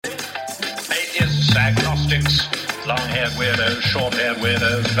agnostics, long-haired weirdos, short-haired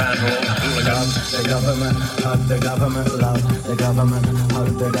weirdos, vandals, hooligans. The government, hug the government, love the government, hug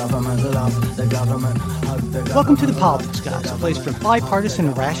the government, love the government, hug the government. Welcome to The Politics Guys, a place for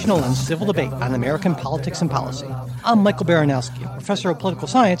bipartisan, rational, and civil debate on American politics and policy. I'm Michael Baranowski, a professor of political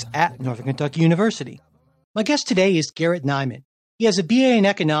science at Northern Kentucky University. My guest today is Garrett Neiman. He has a BA in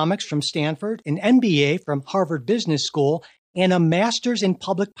economics from Stanford, an MBA from Harvard Business School, and a master's in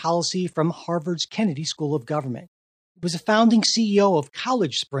public policy from Harvard's Kennedy School of Government. He was a founding CEO of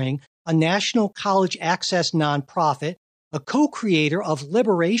College Spring, a national college access nonprofit, a co-creator of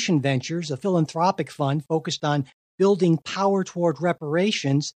Liberation Ventures, a philanthropic fund focused on building power toward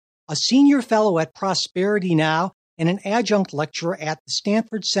reparations, a senior fellow at Prosperity Now, and an adjunct lecturer at the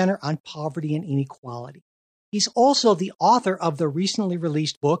Stanford Center on Poverty and Inequality. He's also the author of the recently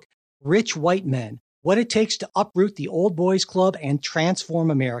released book, Rich White Men, What It Takes to Uproot the Old Boys Club and Transform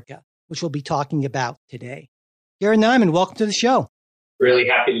America, which we'll be talking about today. Garrett Neiman, welcome to the show. Really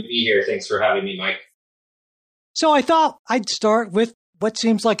happy to be here. Thanks for having me, Mike. So I thought I'd start with what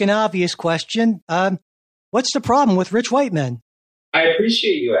seems like an obvious question. What's the problem with rich white men? I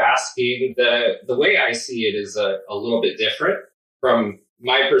appreciate you asking. The way I see it is a little bit different. From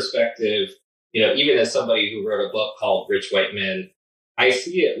my perspective, even as somebody who wrote a book called Rich White Men, I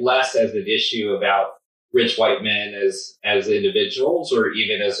see it less as an issue about rich white men as individuals or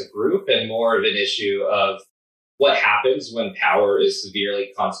even as a group, and more of an issue of what happens when power is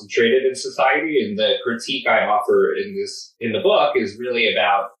severely concentrated in society. And the critique I offer in the book is really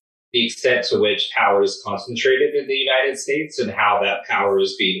about the extent to which power is concentrated in the United States and how that power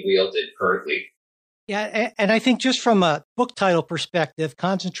is being wielded currently. Yeah, and I think just from a book title perspective,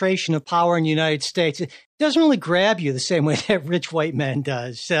 concentration of power in the United States, it doesn't really grab you the same way that Rich White Men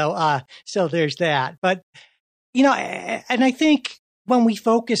does. So there's that. But, and I think when we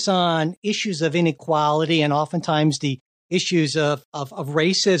focus on issues of inequality and oftentimes the issues of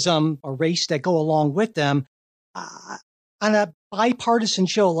racism or race that go along with them, on a bipartisan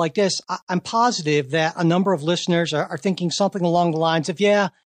show like this, I'm positive that a number of listeners are thinking something along the lines of,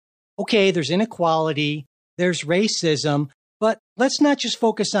 okay, there's inequality, there's racism, but let's not just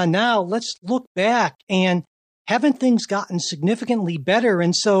focus on now. Let's look back, and haven't things gotten significantly better?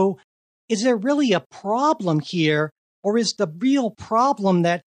 And so is there really a problem here, or is the real problem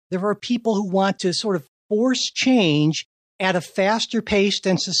that there are people who want to sort of force change at a faster pace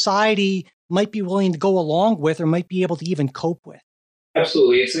than society might be willing to go along with or might be able to even cope with?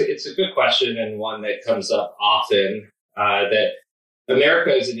 Absolutely. It's a good question, and one that comes up often, that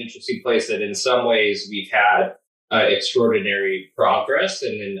America is an interesting place that in some ways we've had extraordinary progress,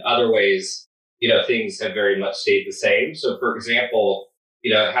 and in other ways, things have very much stayed the same. So, for example,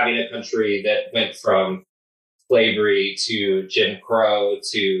 having a country that went from slavery to Jim Crow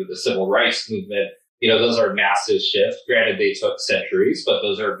to the civil rights movement, those are massive shifts. Granted, they took centuries, but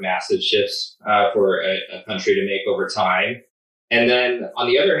those are massive shifts for a country to make over time. And then on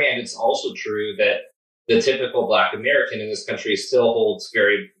the other hand, it's also true that the typical Black American in this country still holds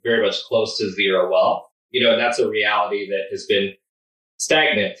very, very much close to zero wealth. And that's a reality that has been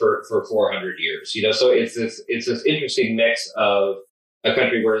stagnant for 400 years. So it's this interesting mix of a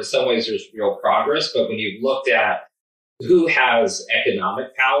country where in some ways there's real progress, but when you've looked at who has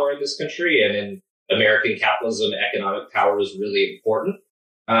economic power in this country, and in American capitalism, economic power is really important.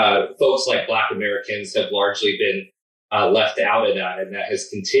 Folks like Black Americans have largely been left out of that, and that has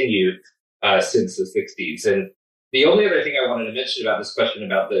continued since the 60s. And the only other thing I wanted to mention about this question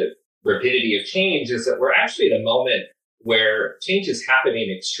about the rapidity of change is that we're actually at a moment where change is happening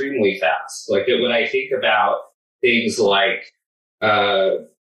extremely fast. Like when I think about things like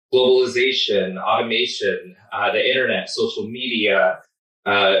globalization, automation, the internet, social media,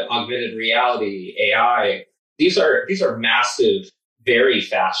 augmented reality, AI, these are massive, very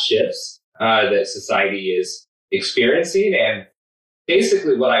fast shifts that society is experiencing. And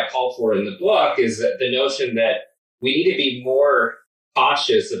basically what I call for in the book is that the notion that we need to be more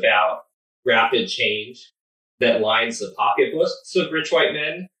cautious about rapid change that lines the pocketbooks of rich white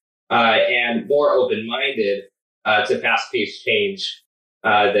men, and more open-minded to fast-paced change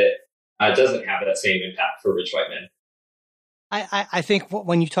that doesn't have that same impact for rich white men. I think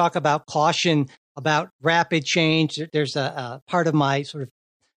when you talk about caution, about rapid change, there's a part of my sort of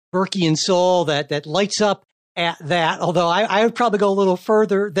Burkean soul that lights up at that, although I would probably go a little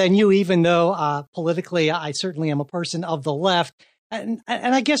further than you, even though politically I certainly am a person of the left. And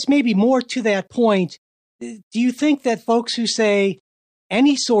I guess maybe more to that point, do you think that folks who say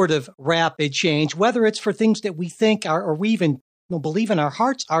any sort of rapid change, whether it's for things that we think are, or we even believe in our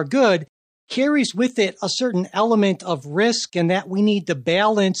hearts are good, carries with it a certain element of risk, and that we need to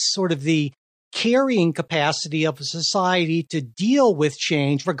balance sort of the carrying capacity of a society to deal with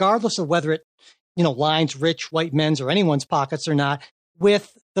change, regardless of whether it, lines rich white men's or anyone's pockets or not,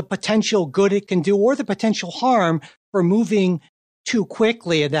 with the potential good it can do or the potential harm for moving too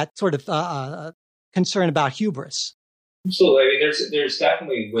quickly, and that sort of concern about hubris. Absolutely. I mean, there's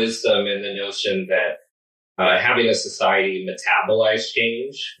definitely wisdom in the notion that having a society metabolize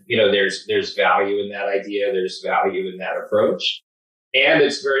change, there's value in that idea. There's value in that approach. And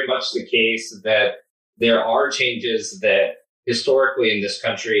it's very much the case that there are changes that historically in this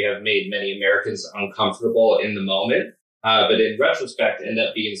country have made many Americans uncomfortable in the moment, but in retrospect end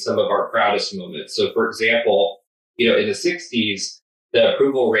up being some of our proudest moments. So, for example, in the 60s, the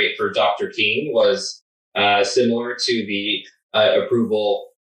approval rate for Dr. King was similar to the approval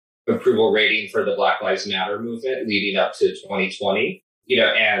rating for the Black Lives Matter movement leading up to 2020.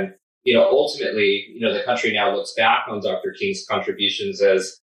 Ultimately, the country now looks back on Dr. King's contributions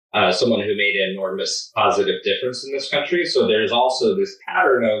as someone who made an enormous positive difference in this country. So there's also this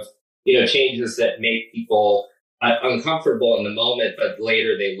pattern of, changes that make people uncomfortable in the moment, but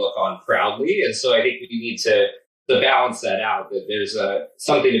later they look on proudly. And so I think we need to balance that out, that there's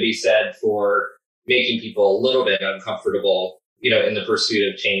something to be said for making people a little bit uncomfortable, in the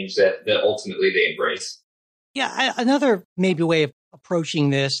pursuit of change that ultimately they embrace. Yeah, another maybe way of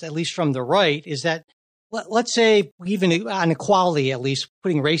approaching this, at least from the right, is that let's say even on equality, at least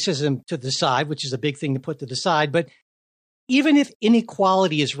putting racism to the side, which is a big thing to put to the side, but even if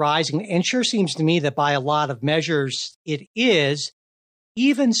inequality is rising, and sure seems to me that by a lot of measures it is,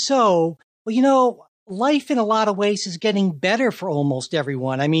 even so, life in a lot of ways is getting better for almost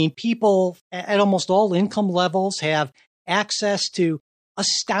everyone. I mean, people at almost all income levels have access to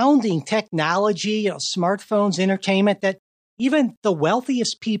astounding technology, smartphones, entertainment that even the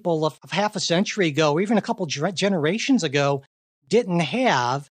wealthiest people of half a century ago, or even a couple generations ago, didn't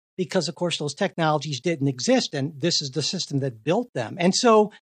have, because, of course, those technologies didn't exist. And this is the system that built them. And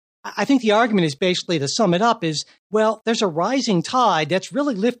so I think the argument is basically, to sum it up, is, well, there's a rising tide that's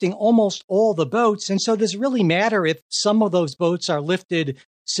really lifting almost all the boats. And so does it really matter if some of those boats are lifted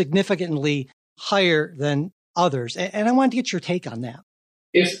significantly higher than others? And I wanted to get your take on that.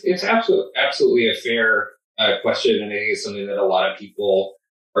 It's absolutely a fair question, and I think it's something that a lot of people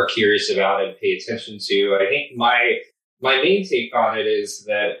are curious about and pay attention to. I think my main take on it is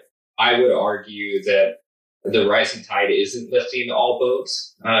that I would argue that the rising tide isn't lifting all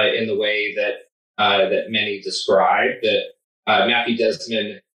boats in the way that many describe. That Matthew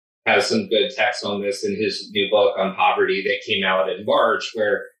Desmond has some good text on this in his new book on poverty that came out in March,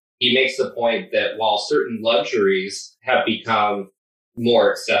 where he makes the point that while certain luxuries have become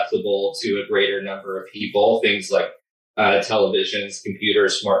more accessible to a greater number of people, things like televisions,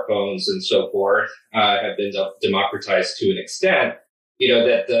 computers, smartphones, and so forth have been democratized to an extent,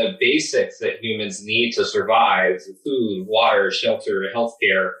 that the basics that humans need to survive, food, water, shelter,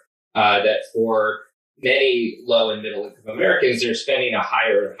 healthcare, that for many low and middle income Americans, they're spending a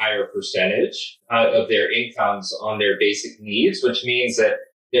higher and higher percentage of their incomes on their basic needs, which means that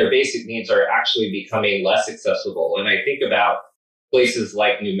their basic needs are actually becoming less accessible. And I think about places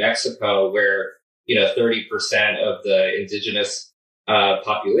like New Mexico, where 30% of the indigenous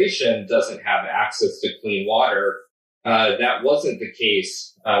population doesn't have access to clean water. That wasn't the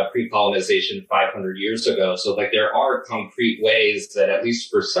case pre-colonization 500 years ago. So there are concrete ways that, at least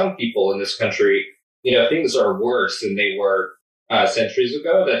for some people in this country, things are worse than they were centuries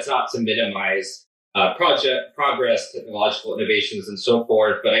ago. That's not to minimize progress, technological innovations, and so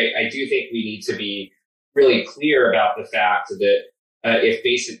forth. But I do think we need to be really clear about the fact that if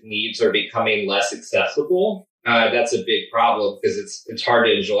basic needs are becoming less accessible, that's a big problem, because it's hard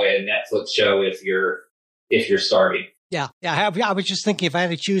to enjoy a Netflix show if you're starving. Yeah. I was just thinking, if I had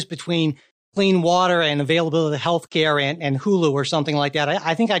to choose between clean water and availability of healthcare and Hulu or something like that,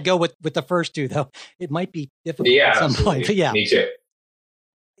 I think I'd go with the first two, though. It might be difficult at some point. But yeah, me too.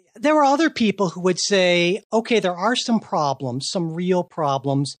 There are other people who would say, okay, there are some problems, some real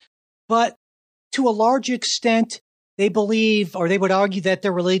problems, but to a large extent, they believe, or they would argue, that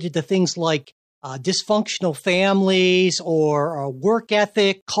they're related to things like dysfunctional families or work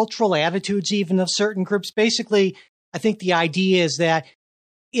ethic, cultural attitudes even of certain groups. Basically, I think the idea is that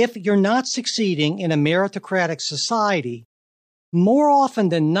if you're not succeeding in a meritocratic society, more often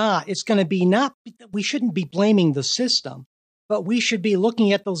than not, it's going to be we shouldn't be blaming the system, but we should be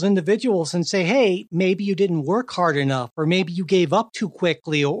looking at those individuals and say, hey, maybe you didn't work hard enough, or maybe you gave up too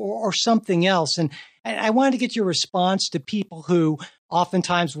quickly, or something else. And I wanted to get your response to people who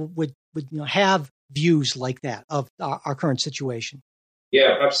oftentimes would have views like that of our current situation.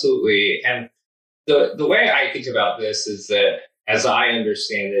 Yeah, absolutely. And the way I think about this is that, as I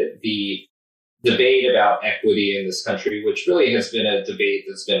understand it, the debate about equity in this country, which really has been a debate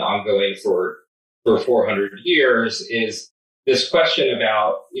that's been ongoing for 400 years, is this question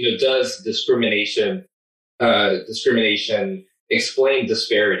about, does discrimination explain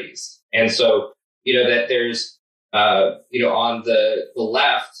disparities? And so, that there's, on the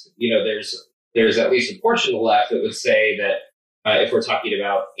left, there's at least a portion of the left that would say that if we're talking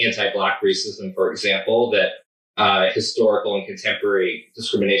about anti-Black racism, for example, that historical and contemporary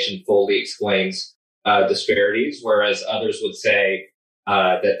discrimination fully explains disparities, whereas others would say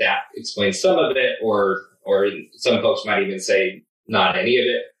that explains some of it, or some folks might even say not any of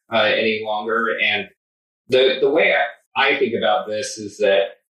it any longer. And the way I think about this is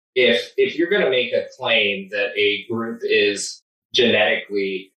that if you're going to make a claim that a group is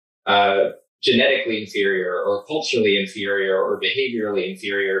genetically inferior or culturally inferior or behaviorally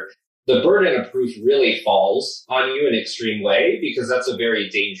inferior, the burden of proof really falls on you in an extreme way, because that's a very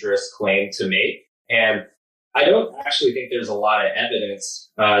dangerous claim to make. And I don't actually think there's a lot of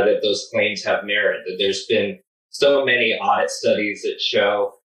evidence that those claims have merit, that there's been so many audit studies that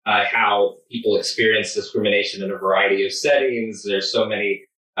show how people experience discrimination in a variety of settings. There's so many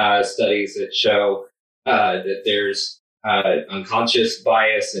studies that show that there's unconscious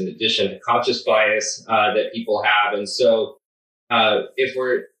bias in addition to conscious bias that people have. And so if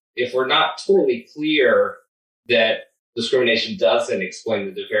we're not totally clear that discrimination doesn't explain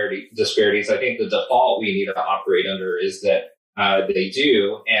the disparities, I think the default we need to operate under is that they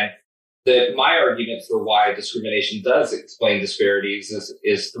do. And my argument for why discrimination does explain disparities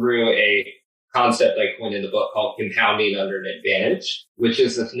is through a concept I coined in the book called compounding under an advantage, which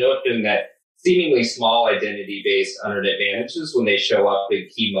is this notion that seemingly small identity-based under advantages, when they show up in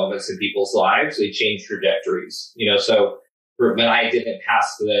key moments in people's lives, they change trajectories. So when I didn't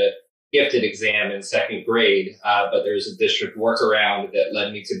pass the gifted exam in second grade, but there was a district workaround that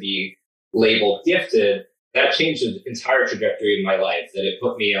led me to be labeled gifted, that changed the entire trajectory of my life, that it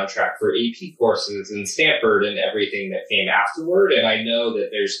put me on track for AP courses and Stanford and everything that came afterward. And I know that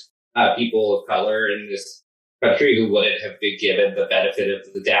there's people of color in this country who wouldn't have been given the benefit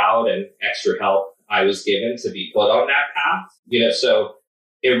of the doubt and extra help I was given to be put on that path. So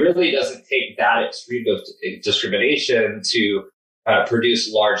it really doesn't take that extreme of discrimination to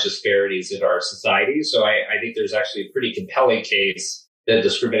produce large disparities in our society. So I think there's actually a pretty compelling case that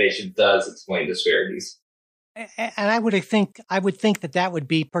discrimination does explain disparities. And I would think that would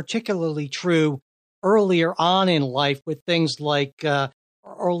be particularly true earlier on in life, with things like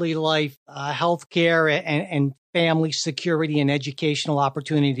early life healthcare and family security and educational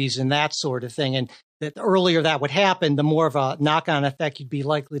opportunities and that sort of thing. And that the earlier that would happen, the more of a knock-on effect you'd be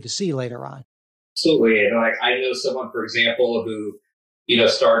likely to see later on. Absolutely. And I know someone, for example, who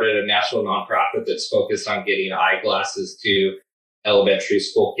started a national nonprofit that's focused on getting eyeglasses to elementary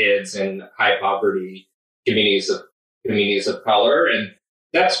school kids in high poverty communities of color, and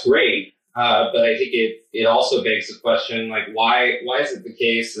that's great. But I think it also begs the question, like, why is it the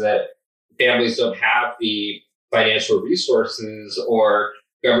case that families don't have the financial resources or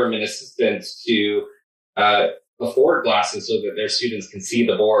government assistance to afford glasses so that their students can see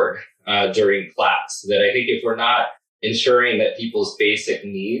the board during class? That I think if we're not ensuring that people's basic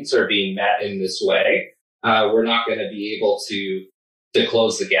needs are being met in this way, we're not going to be able to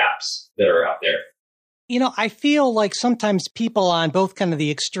close the gaps that are out there. I feel like sometimes people on both kind of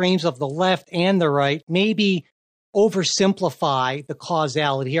the extremes of the left and the right maybe oversimplify the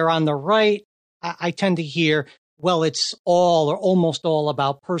causality here. On the right, I tend to hear, well, it's all or almost all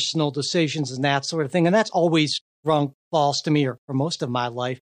about personal decisions and that sort of thing. And that's always rung false to me, or for most of my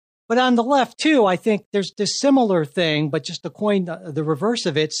life. But on the left, too, I think there's this similar thing, but just to coin the reverse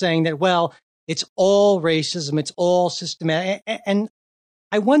of it, saying that, well, it's all racism, it's all systematic. And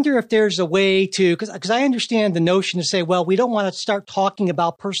I wonder if there's a way to, because I understand the notion to say, well, we don't want to start talking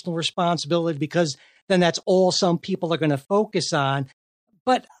about personal responsibility because then that's all some people are going to focus on.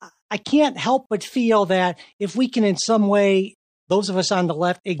 But I can't help but feel that if we can in some way, those of us on the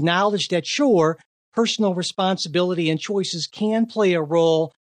left, acknowledge that, sure, personal responsibility and choices can play a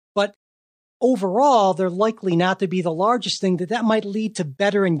role, but overall, they're likely not to be the largest thing, that might lead to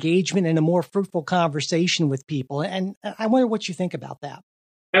better engagement and a more fruitful conversation with people. And I wonder what you think about that.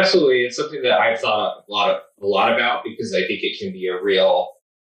 Absolutely. It's something that I've thought a lot about, because I think it can be a real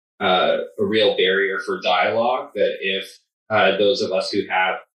barrier for dialogue, that if those of us who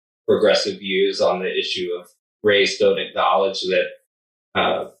have progressive views on the issue of race don't acknowledge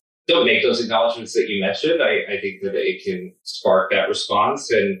that, don't make those acknowledgments that you mentioned, I think that it can spark that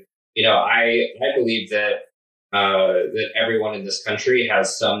response. And, I believe that everyone in this country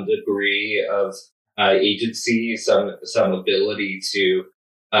has some degree of agency, some ability to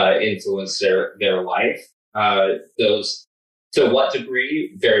influence their life. Those, to what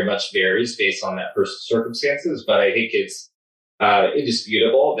degree, very much varies based on that person's circumstances, but I think it's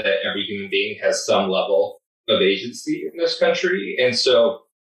indisputable that every human being has some level of agency in this country. And so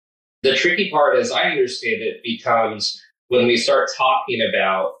the tricky part, as I understand it, becomes when we start talking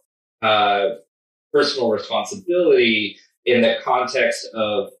about personal responsibility in the context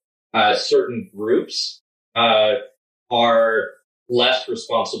of certain groups are less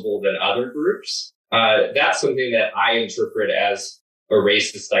responsible than other groups. That's something that I interpret as a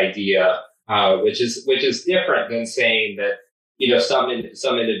racist idea, which is different than saying that, some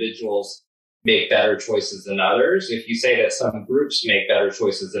individuals make better choices than others. If you say that some groups make better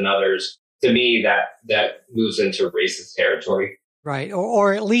choices than others, to me, that moves into racist territory. Right.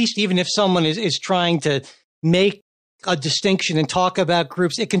 Or at least even if someone is trying to make a distinction and talk about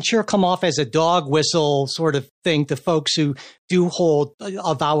groups, it can sure come off as a dog whistle sort of thing to folks who do hold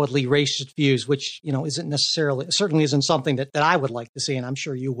avowedly racist views, which, certainly isn't something that I would like to see. And I'm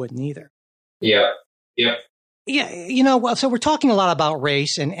sure you wouldn't either. Yeah. Yeah. Yeah. So we're talking a lot about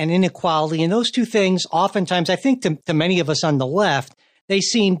race and inequality, and those two things oftentimes, I think to many of us on the left, they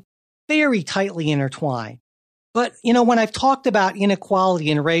seem very tightly intertwined. But, when I've talked about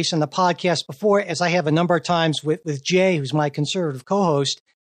inequality and race on the podcast before, as I have a number of times with Jay, who's my conservative co-host,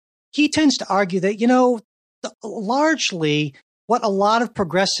 he tends to argue that, largely what a lot of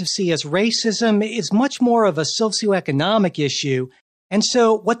progressives see as racism is much more of a socioeconomic issue. And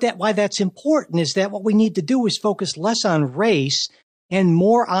so why that's important is that what we need to do is focus less on race and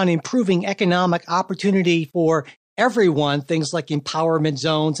more on improving economic opportunity for everyone, things like empowerment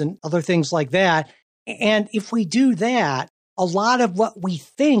zones and other things like that. And if we do that, a lot of what we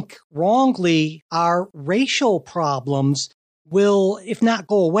think wrongly are racial problems will, if not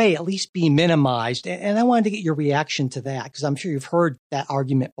go away, at least be minimized. And I wanted to get your reaction to that, because I'm sure you've heard that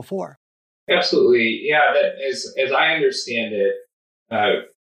argument before. Absolutely. Yeah, that as I understand it,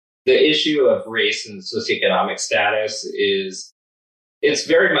 the issue of race and socioeconomic status it's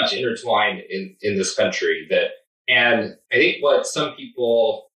very much intertwined in this country. And I think what some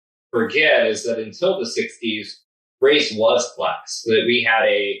people forget is that until the 60s, race was class. That we had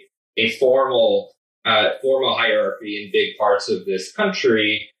a formal hierarchy in big parts of this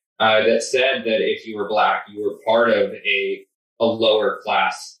country that said that if you were Black, you were part of a lower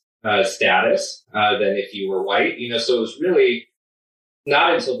class status than if you were white. So it was really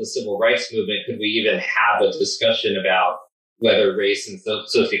not until the civil rights movement could we even have a discussion about whether race and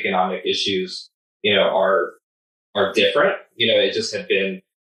socioeconomic issues, are different. It just had been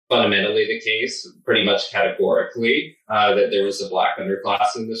fundamentally the case, pretty much categorically, that there was a Black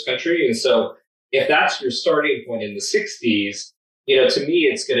underclass in this country. And so if that's your starting point in the 60s, to me,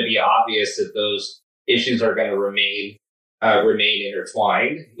 it's going to be obvious that those issues are going to remain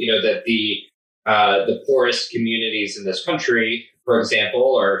intertwined. That the poorest communities in this country, for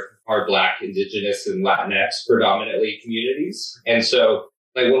example, are Black, Indigenous, and Latinx predominantly communities. And so,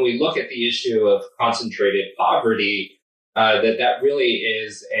 when we look at the issue of concentrated poverty, that really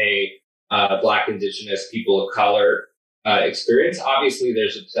is a Black, Indigenous, people of color experience. Obviously,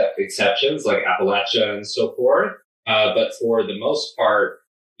 there's exceptions like Appalachia and so forth. But for the most part,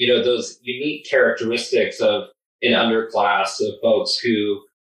 those unique characteristics of an underclass of folks who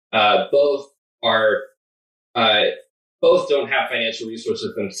both don't have financial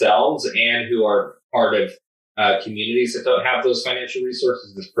resources themselves and who are part of communities that don't have those financial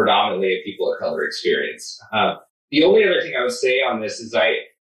resources is predominantly a people of color experience. The only other thing I would say on this is I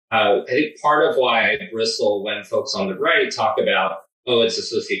think part of why I bristle when folks on the right talk about, it's a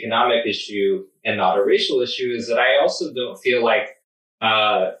socioeconomic issue and not a racial issue, is that I also don't feel like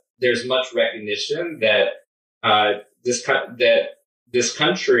there's much recognition that this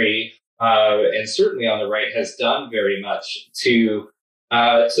country, and certainly on the right, has done very much to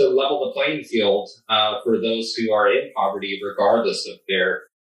level the playing field for those who are in poverty, regardless of their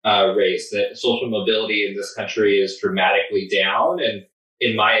race. That social mobility in this country is dramatically down, and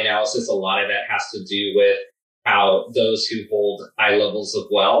in my analysis, a lot of that has to do with how those who hold high levels of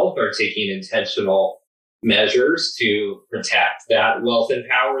wealth are taking intentional measures to protect that wealth and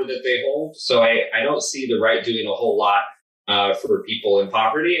power that they hold. So I don't see the right doing a whole lot for people in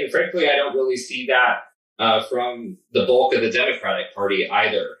poverty. And frankly, I don't really see that from the bulk of the Democratic Party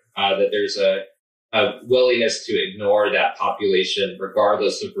either, that there's a willingness to ignore that population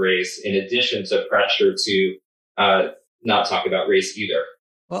regardless of race, in addition to pressure to not talk about race either.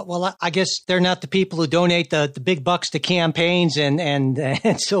 Well, I guess they're not the people who donate the big bucks to campaigns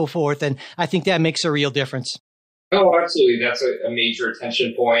and so forth. And I think that makes a real difference. Oh, absolutely. That's a major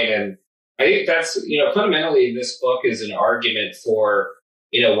tension point. And I think that's, fundamentally this book is an argument for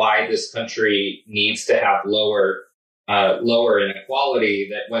why this country needs to have lower inequality,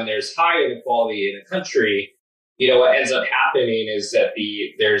 that when there's high inequality in a country, what ends up happening is that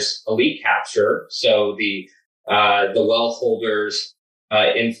there's elite capture. So the wealth holders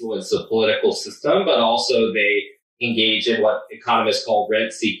influence the political system, but also they engage in what economists call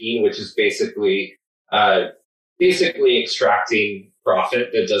rent seeking, which is basically extracting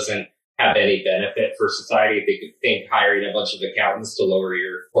profit that doesn't have any benefit for society. They could think hiring a bunch of accountants to lower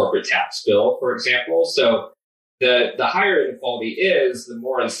your corporate tax bill, for example. So the higher inequality is, the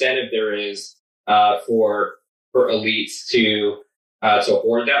more incentive there is for elites to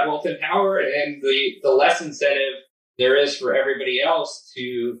hoard that wealth and power, and the less incentive there is for everybody else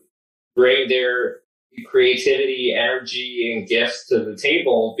to bring their creativity, energy, and gifts to the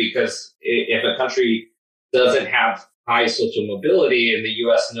table. Because if a country doesn't have high social mobility and the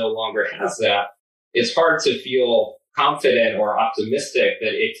U.S. no longer has that, it's hard to feel confident or optimistic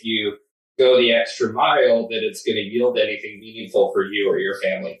that if you go the extra mile, that it's going to yield anything meaningful for you or your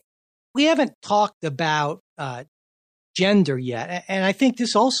family. We haven't talked about gender yet, and I think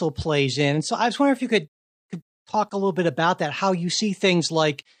this also plays in. And so I was wondering if you could talk a little bit about that, how you see things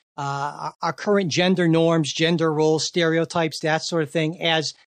like our current gender norms, gender roles, stereotypes, that sort of thing,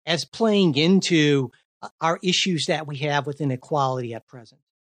 as playing into our issues that we have with inequality at present.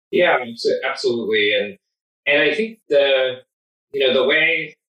 Yeah, absolutely. And I think the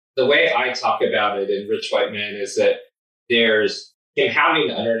way I talk about it in Rich White Men is that there's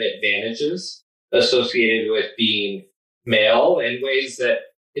compounding unearned advantages associated with being male in ways that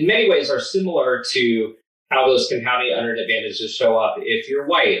in many ways are similar to how those compounding unearned advantages show up if you're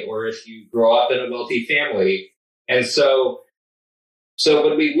white or if you grow up in a wealthy family. And so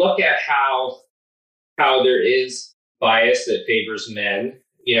when we look at how there is bias that favors men,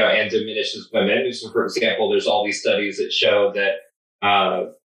 and diminishes women. So, for example, there's all these studies that show that,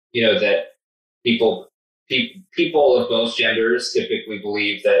 that people of both genders typically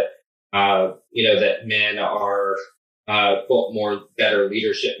believe that, that men are, quote, better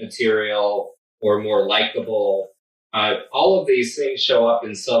leadership material or more likable. All of these things show up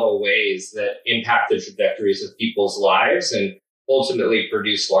in subtle ways that impact the trajectories of people's lives and ultimately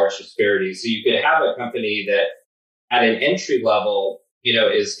produce large disparities. So you could have a company that at an entry level,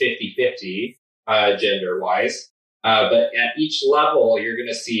 is 50-50 gender-wise. But at each level, you're going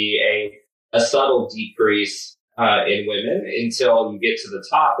to see a subtle decrease in women until you get to the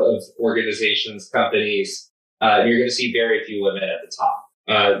top of organizations, companies. You're going to see very few women at the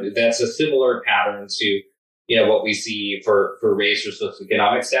top. That's a similar pattern to what we see for race or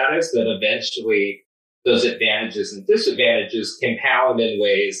socioeconomic status, that eventually those advantages and disadvantages compound in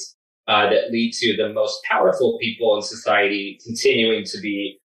ways that lead to the most powerful people in society continuing to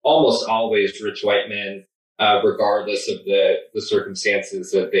be almost always rich white men, regardless of the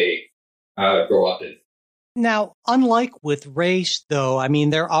circumstances that they grow up in. Now, unlike with race, though, I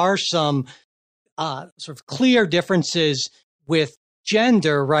mean, there are some sort of clear differences with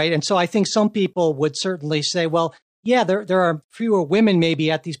gender, right? And so I think some people would certainly say, well, yeah, there are fewer women maybe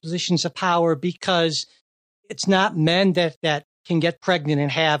at these positions of power because it's not men that can get pregnant and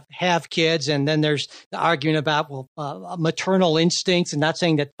have kids. And then there's the argument about, maternal instincts, and not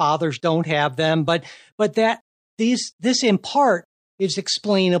saying that fathers don't have them, but that this in part is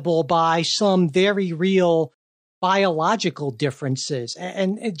explainable by some very real biological differences.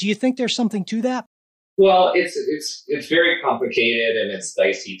 And do you think there's something to that? Well, it's very complicated and it's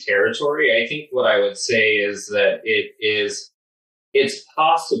dicey territory. I think what I would say is that it's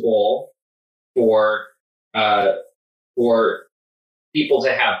possible for people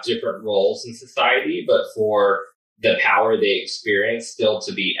to have different roles in society, but for the power they experience still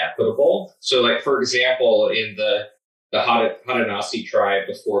to be equitable. So, like, for example, in the Haudenosaunee tribe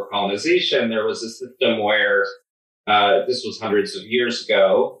before colonization, there was a system where this was hundreds of years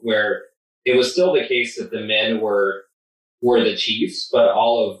ago, where it was still the case that the men were the chiefs, but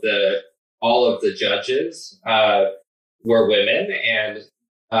all of the judges were women, and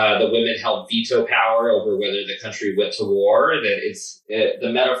the women held veto power over whether the country went to war. That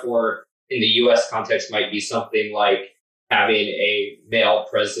the metaphor in the U.S. context might be something like having a male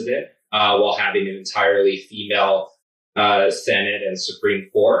president while having an entirely female Senate and Supreme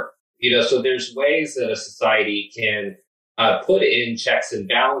Court. So there's ways that a society can put in checks and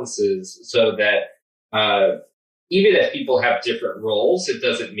balances so that even if people have different roles, it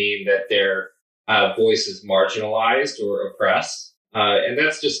doesn't mean that their voice is marginalized or oppressed. And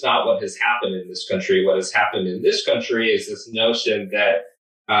that's just not what has happened in this country. What has happened in this country is this notion that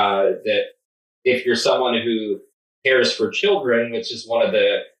that if you're someone who cares for children, which is one of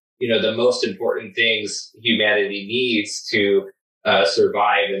the the most important things humanity needs to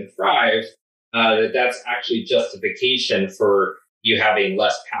survive and thrive, that's actually justification for you having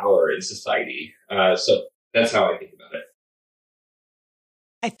less power in society. So that's how I think about it.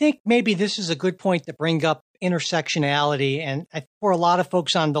 I think maybe this is a good point to bring up intersectionality. And for a lot of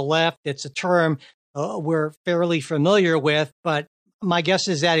folks on the left, it's a term we're fairly familiar with. But my guess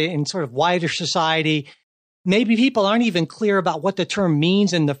is that in sort of wider society, maybe people aren't even clear about what the term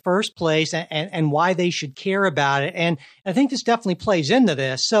means in the first place and why they should care about it. And I think this definitely plays into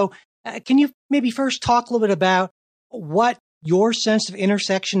this. So can you maybe first talk a little bit about what your sense of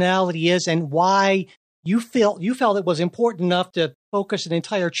intersectionality is and why you felt it was important enough to focus an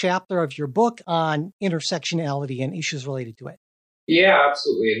entire chapter of your book on intersectionality and issues related to it? Yeah,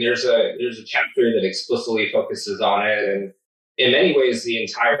 absolutely. And there's a chapter that explicitly focuses on it. And in many ways, the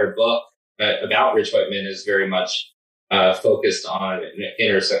entire book about rich white men is very much focused on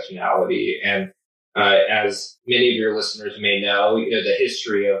intersectionality. And as many of your listeners may know, the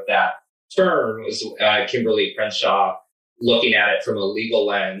history of that term was Kimberly Crenshaw looking at it from a legal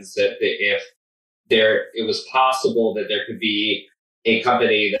lens, that if it was possible that there could be a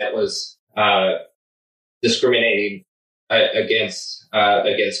company that was discriminating against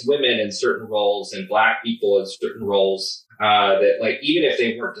women in certain roles and Black people in certain roles, that like even if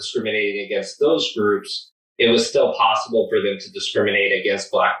they weren't discriminating against those groups, it was still possible for them to discriminate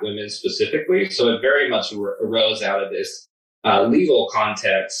against Black women specifically. So it very much arose out of this legal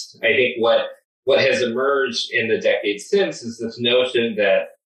context. I think what has emerged in the decades since is this notion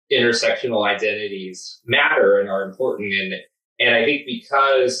that intersectional identities matter and are important. And I think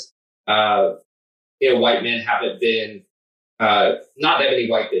because, white men haven't been, not that many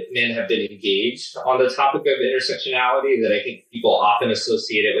white men have been engaged on the topic of intersectionality, that I think people often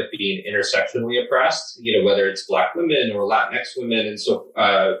associate it with being intersectionally oppressed, whether it's Black women or Latinx women and so,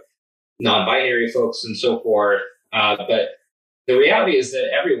 non-binary folks and so forth. But the reality is that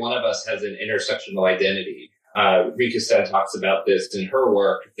every one of us has an intersectional identity. Rika Sen talks about this in her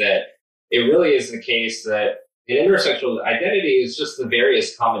work, that it really is the case that an intersectional identity is just the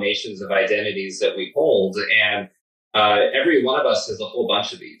various combinations of identities that we hold. And every one of us has a whole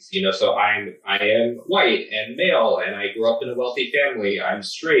bunch of these, so I am white and male, and I grew up in a wealthy family. I'm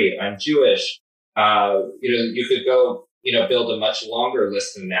straight. I'm Jewish. You could go, build a much longer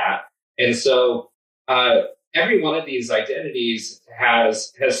list than that. And so, every one of these identities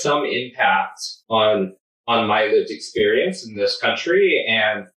has some impact on my lived experience in this country.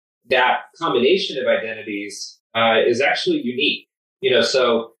 And that combination of identities is actually unique.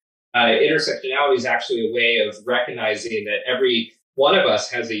 So intersectionality is actually a way of recognizing that every one of us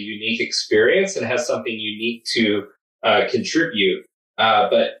has a unique experience and has something unique to contribute.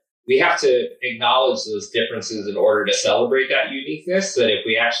 But we have to acknowledge those differences in order to celebrate that uniqueness, that if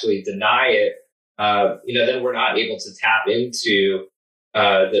we actually deny it, then we're not able to tap into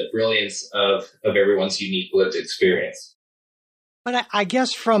the brilliance of everyone's unique lived experience. But I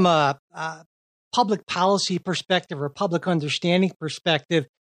guess from a public policy perspective or public understanding perspective,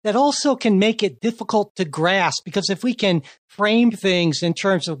 that also can make it difficult to grasp, because if we can frame things in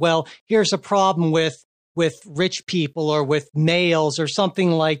terms of, well, here's a problem with rich people or with males or something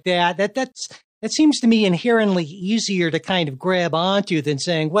like that, that seems to me inherently easier to kind of grab onto than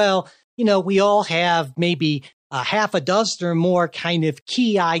saying, well, we all have maybe half a dozen or more kind of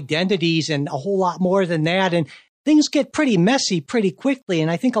key identities and a whole lot more than that. And things get pretty messy pretty quickly.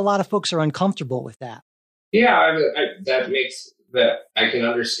 And I think a lot of folks are uncomfortable with that. Yeah, that makes that I can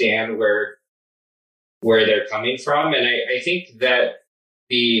understand where they're coming from. And I think that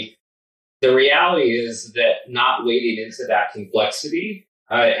the reality is that not wading into that complexity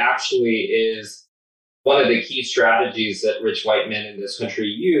actually is one of the key strategies that rich white men in this country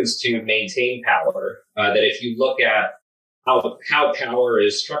use to maintain power. That if you look at how power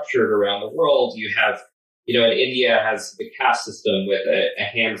is structured around the world, you have, in India has the caste system with a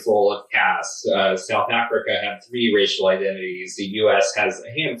handful of castes. South Africa had 3 racial identities. The U.S. has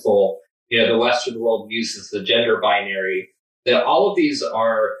a handful. The Western world uses the gender binary. That all of these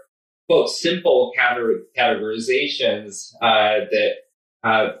are, quote, simple categorizations that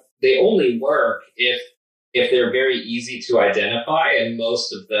they only work if they're very easy to identify, and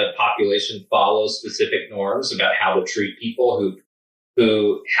most of the population follows specific norms about how to treat people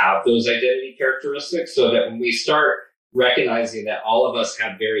who have those identity characteristics, so that when we start recognizing that all of us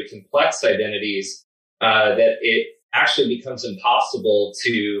have very complex identities, that it actually becomes impossible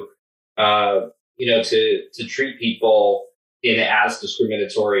to treat people in as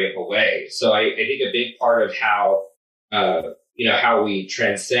discriminatory of a way. So I think a big part of how we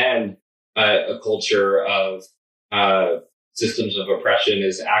transcend a culture of systems of oppression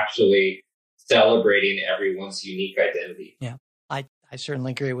is actually celebrating everyone's unique identity. Yeah. I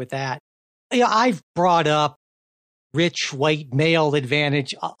certainly agree with that. Yeah, I've brought up rich white male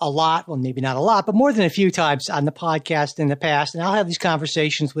advantage a lot. Well, maybe not a lot, but more than a few times on the podcast in the past. And I'll have these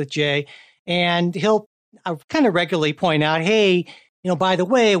conversations with Jay, and he'll kind of regularly point out, hey, by the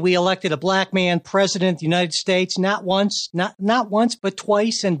way, we elected a black man president of the United States, not once, but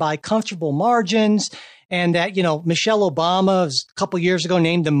twice, and by comfortable margins. And that, Michelle Obama was a couple of years ago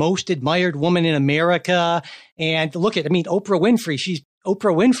named the most admired woman in America. And Oprah Winfrey, she's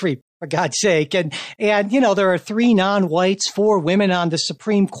Oprah Winfrey, for God's sake. And there are 3 non-whites, 4 women on the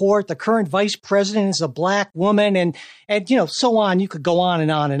Supreme Court. The current vice president is a black woman, and so on. You could go on and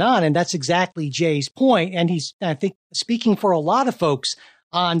on and on. And that's exactly Jay's point. And he's, I think, speaking for a lot of folks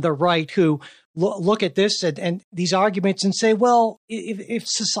on the right who look at this and these arguments and say, well, if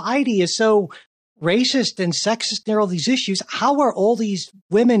society is so racist and sexist and all these issues, how are all these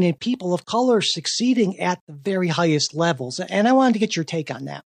women and people of color succeeding at the very highest levels? And I wanted to get your take on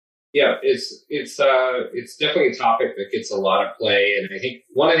that. Yeah, it's definitely a topic that gets a lot of play, and I think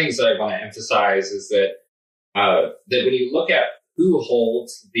one of the things that I want to emphasize is that that when you look at who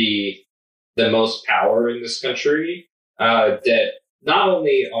holds the most power in this country, that not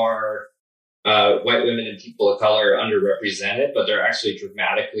only are white women and people of color underrepresented, but they're actually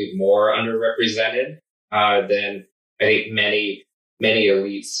dramatically more underrepresented than I think many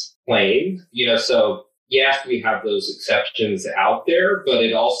elites claim. So yes, we have those exceptions out there, but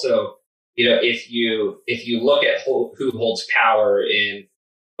it also, if you look at who holds power in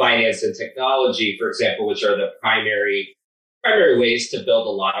finance and technology, for example, which are the primary ways to build a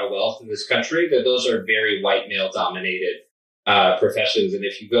lot of wealth in this country, that those are very white male dominated professions. And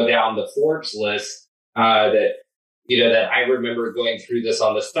if you go down the Forbes list, that I remember going through this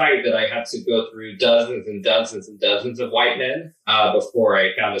on the site, that I had to go through dozens and dozens and dozens of white men before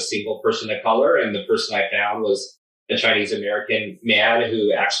I found a single person of color. And the person I found was a Chinese American man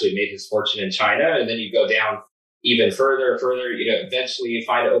who actually made his fortune in China. And then you go down even further, eventually you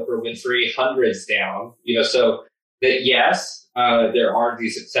find Oprah Winfrey hundreds down, so that yes, there are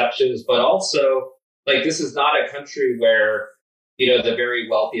these exceptions, but also this is not a country where the very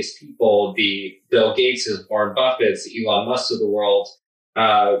wealthiest people, the Bill Gateses, Warren Buffett's, Elon Musk of the world,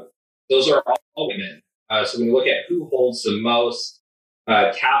 those are all women. So when you look at who holds the most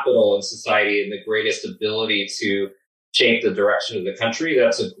capital in society and the greatest ability to shape the direction of the country,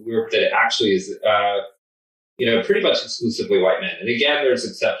 that's a group that actually is, pretty much exclusively white men. And again, there's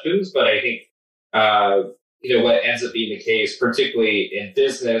exceptions, but I think, what ends up being the case, particularly in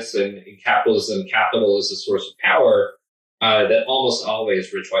business and in capitalism, capital is a source of power. That almost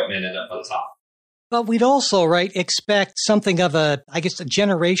always rich white men end up on top. But we'd also, expect something of a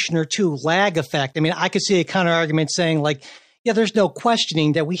generation or two lag effect. I mean, I could see a counter argument saying there's no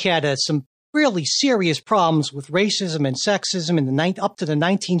questioning that we had some really serious problems with racism and sexism in up to the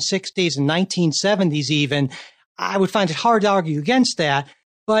 1960s and 1970s even. I would find it hard to argue against that.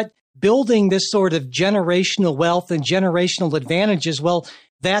 But building this sort of generational wealth and generational advantages, well,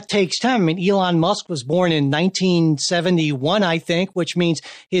 that takes time. I mean, Elon Musk was born in 1971, I think, which means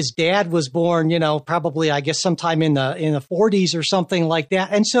his dad was born, probably, I guess, sometime in the 40s or something like that.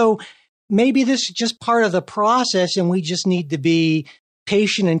 And so maybe this is just part of the process, and we just need to be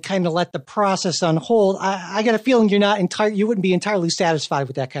patient and kind of let the process unfold. I got a feeling you wouldn't be entirely satisfied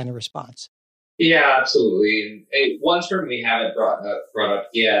with that kind of response. Yeah, absolutely. And one term we haven't brought up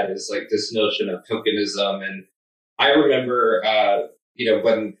yet is this notion of tokenism. And I remember,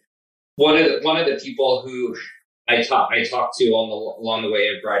 when one of the people who I talked to along the way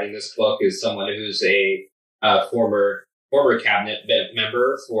of writing this book is someone who's a former cabinet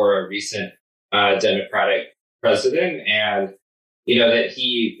member for a recent Democratic president, and that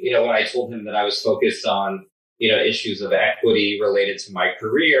he, when I told him that I was focused on issues of equity related to my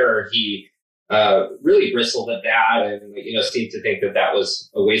career, he really bristled at that and seemed to think that was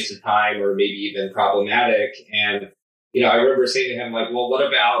a waste of time or maybe even problematic. And I remember saying to him, well, what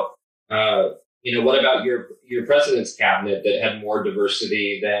about your president's cabinet that had more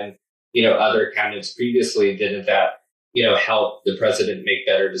diversity than, other cabinets previously? Didn't that, help the president make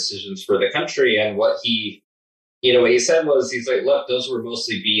better decisions for the country? And what he said was, he's like, look, those were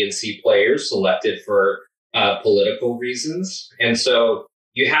mostly B and C players selected for political reasons. And so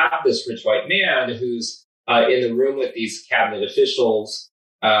you have this rich white man who's in the room with these cabinet officials,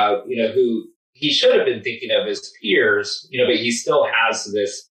 who he should have been thinking of as peers, but he still has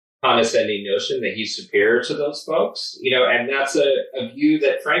this condescending notion that he's superior to those folks, and that's a view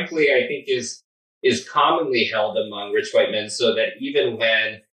that, frankly, I think is commonly held among rich white men, so that even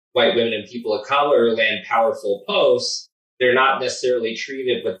when white women and people of color land powerful posts, they're not necessarily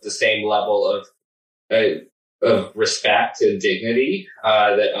treated with the same level of respect and dignity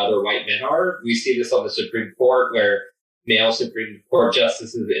that other white men are. We see this on the Supreme Court, where male Supreme Court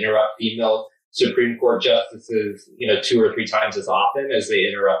justices interrupt female Supreme Court justices, 2 or 3 times as often as they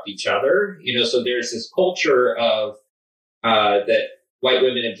interrupt each other. So there's this culture of that white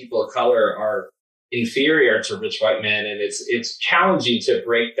women and people of color are inferior to rich white men, and it's challenging to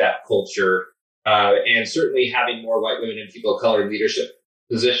break that culture. And certainly having more white women and people of color in leadership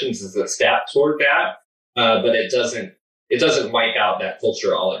positions is a step toward that. But it doesn't wipe out that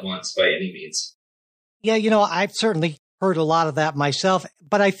culture all at once by any means. Yeah, I've certainly heard a lot of that myself,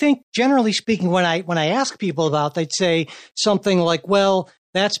 but I think generally speaking, when I ask people about, they'd say something like, well,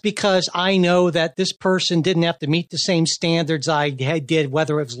 that's because I know that this person didn't have to meet the same standards I did,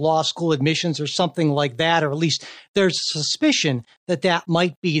 whether it was law school admissions or something like that, or at least there's suspicion that that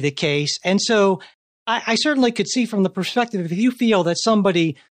might be the case. And so I certainly could see from the perspective, if you feel that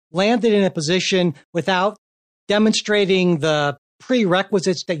somebody landed in a position without demonstrating the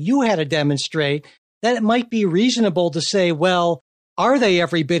prerequisites that you had to demonstrate, that it might be reasonable to say, well, are they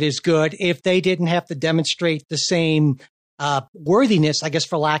every bit as good if they didn't have to demonstrate the same worthiness, I guess,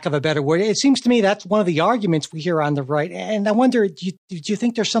 for lack of a better word? It seems to me that's one of the arguments we hear on the right. And I wonder, do you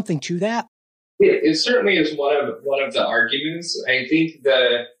think there's something to that? It certainly is one of the arguments. I think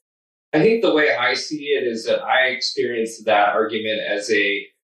the way I see it is that I experience that argument as a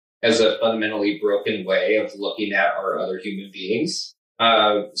fundamentally broken way of looking at our other human beings.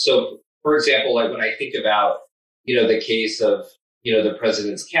 So, for example, like when I think about, the case of, the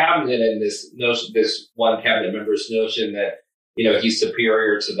president's cabinet and this one cabinet member's notion that, he's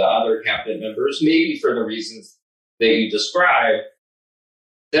superior to the other cabinet members, maybe for the reasons that you describe,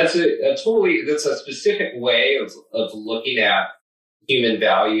 that's a specific way of looking at human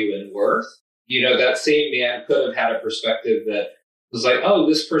value and worth. That same man could have had a perspective that was like, oh,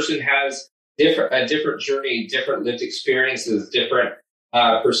 this person has a different journey, different lived experiences, different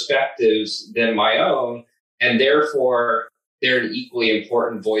perspectives than my own, and therefore they're an equally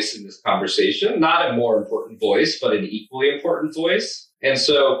important voice in this conversation. Not a more important voice, but an equally important voice. And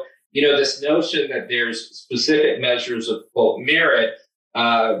so, this notion that there's specific measures of, quote, merit,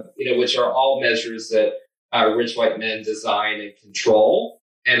 which are all measures that rich white men design and control,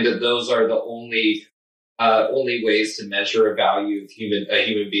 and that those are the only ways to measure a value of a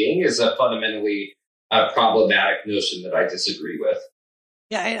human being, is a fundamentally problematic notion that I disagree with.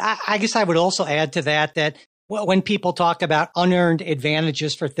 Yeah, I guess I would also add to that when people talk about unearned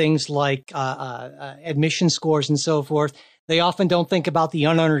advantages for things like admission scores and so forth, they often don't think about the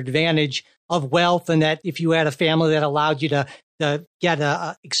unearned advantage of wealth, and that if you had a family that allowed you to get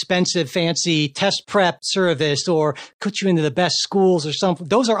a expensive, fancy test prep service or put you into the best schools or something,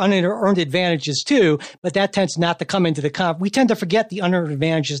 those are unearned advantages too, but that tends not to come into we tend to forget the unearned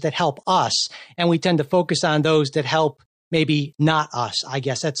advantages that help us, and we tend to focus on those that help maybe not us, I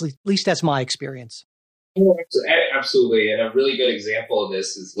guess. At least that's my experience. Absolutely. And a really good example of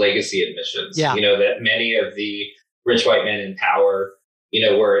this is legacy admissions. Yeah. That many of the rich white men in power,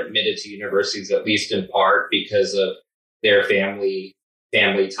 were admitted to universities, at least in part because of their family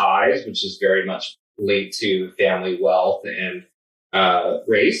ties, which is very much linked to family wealth and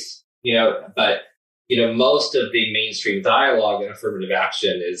race. But most of the mainstream dialogue in affirmative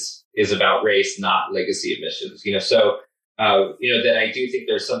action is about race, not legacy admissions. So that I do think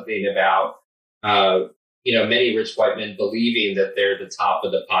there's something about many rich white men believing that they're the top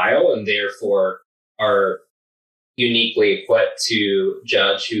of the pile and therefore are uniquely equipped to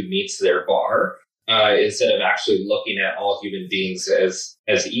judge who meets their bar, instead of actually looking at all human beings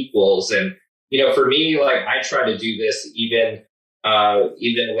as equals. And, for me, like, I try to do this even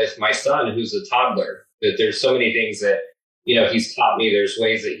with my son, who's a toddler, that there's so many things that, he's taught me. There's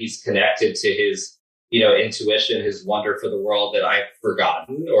ways that he's connected to his, intuition, his wonder for the world that I've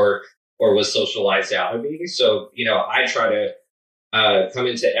forgotten or was socialized out of me. So, I try to come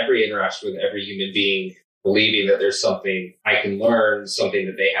into every interaction with every human being believing that there's something I can learn, something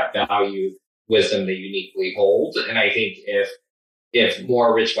that they have value, wisdom they uniquely hold. And I think if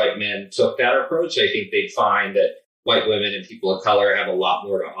more rich white men took that approach, I think they'd find that white women and people of color have a lot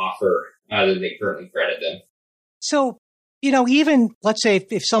more to offer than they currently credit them. So, even let's say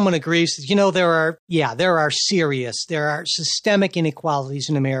if someone agrees, there are systemic inequalities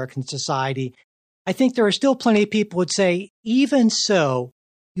in American society. I think there are still plenty of people who would say, even so,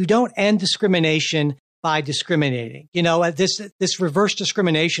 you don't end discrimination by discriminating. This reverse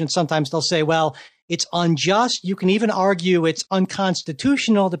discrimination, sometimes they'll say, well, it's unjust. You can even argue it's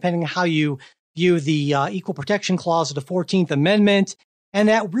unconstitutional, depending on how you view the Equal Protection Clause of the 14th Amendment. And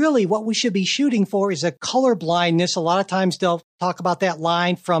that really what we should be shooting for is a color blindness. A lot of times they'll talk about that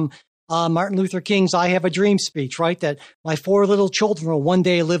line from Martin Luther King's I Have a Dream speech, right? That my 4 little children will one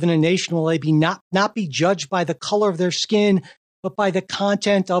day live in a nation where they be not be judged by the color of their skin, but by the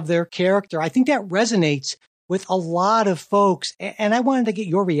content of their character. I think that resonates with a lot of folks. And I wanted to get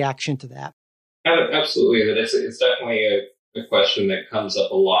your reaction to that. Absolutely. It's definitely a question that comes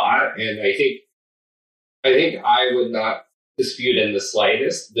up a lot. And I think I would not dispute in the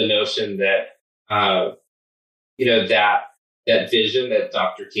slightest the notion that, that vision that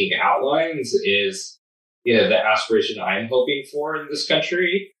Dr. King outlines is, the aspiration I'm hoping for in this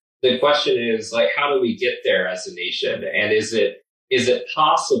country. The question is, like, how do we get there as a nation? And is it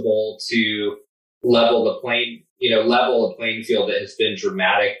possible to level a playing field that has been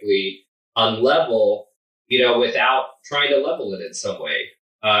dramatically unlevel, without trying to level it in some way?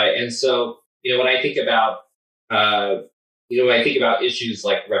 And so, when I think about, issues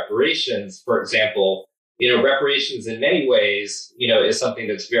like reparations, for example, reparations in many ways, is something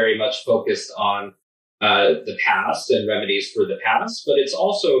that's very much focused on the past and remedies for the past, but it's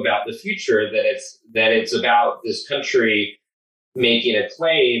also about the future. That it's about this country making a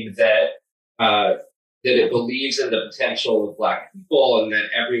claim that it believes in the potential of Black people, and that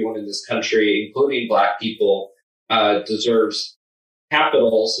everyone in this country, including Black people, deserves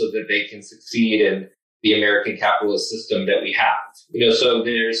capital so that they can succeed in the American capitalist system that we have. So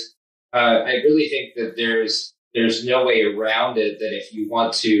there's, I really think that there's no way around it, that if you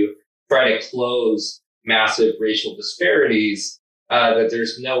want to try to close massive racial disparities, that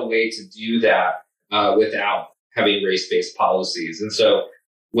there's no way to do that without having race-based policies. And so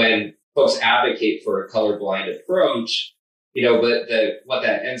when folks advocate for a colorblind approach, but what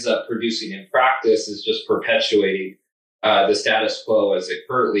that ends up producing in practice is just perpetuating the status quo as it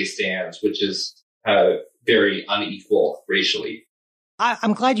currently stands, which is very unequal racially.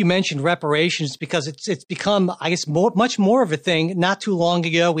 I'm glad you mentioned reparations, because it's become, I guess, much more of a thing. Not too long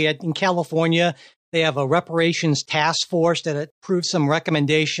ago, we had in California, they have a reparations task force that approved some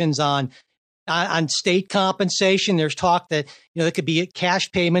recommendations on state compensation. There's talk that, there could be cash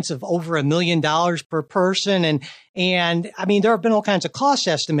payments of over $1 million per person. And I mean, there have been all kinds of cost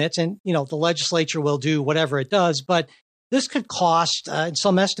estimates, and, the legislature will do whatever it does, but this could cost, in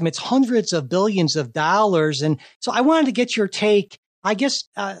some estimates, hundreds of billions of dollars. And so I wanted to get your take. I guess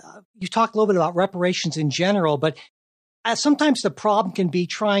you talked a little bit about reparations in general, but sometimes the problem can be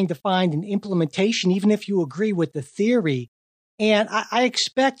trying to find an implementation, even if you agree with the theory. And I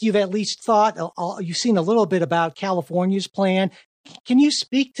expect you've at least you've seen a little bit about California's plan. Can you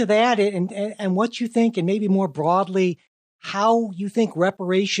speak to that and what you think, and maybe more broadly, how you think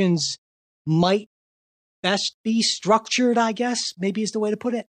reparations might best be structured, I guess, maybe is the way to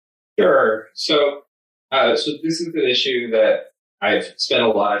put it? Sure. So this is an issue that I've spent a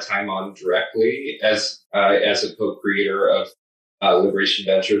lot of time on directly as a co-creator of Liberation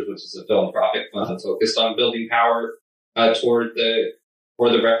Ventures, which is a philanthropic fund focused on building power toward the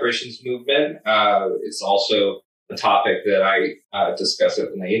reparations movement. It's also a topic that I discuss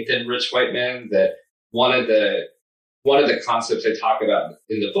at length in Rich White Men. That one of the concepts I talk about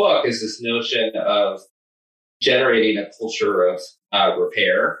in the book is this notion of generating a culture of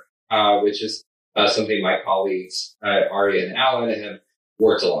repair, which is something my colleagues, Ari and Alan, have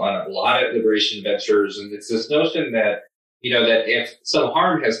worked on a lot at Liberation Ventures. And it's this notion that, that if some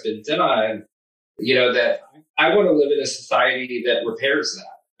harm has been done, that I want to live in a society that repairs that.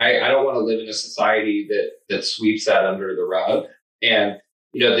 I don't want to live in a society that sweeps that under the rug. And,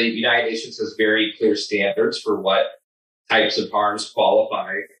 the United Nations has very clear standards for what types of harms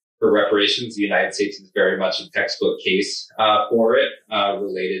qualify for reparations. The United States is very much a textbook case for it,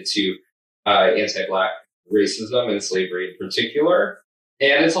 related to anti-Black racism and slavery in particular.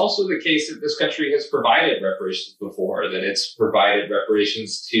 And it's also the case that this country has provided reparations before, that it's provided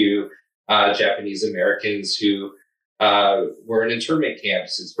reparations to Japanese Americans who were in internment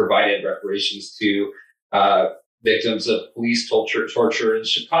camps. It's provided reparations to victims of police torture in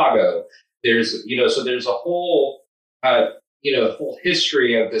Chicago. There's a whole, whole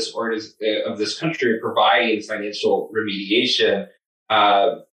history of this country providing financial remediation,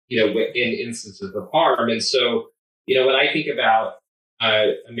 in instances of harm. And so, when I think about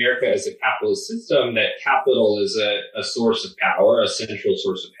America as a capitalist system, that capital is a source of power, a central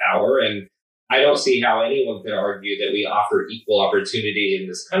source of power. And I don't see how anyone could argue that we offer equal opportunity in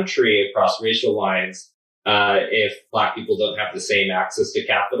this country across racial lines if Black people don't have the same access to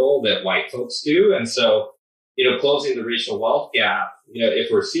capital that white folks do. And so, closing the racial wealth gap,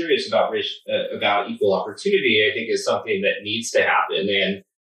 if we're serious about equal opportunity, I think is something that needs to happen. And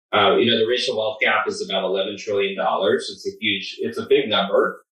the racial wealth gap is about $11 trillion. It's a big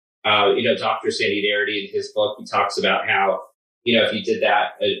number. Dr. Sandy Darity in his book, he talks about how if you did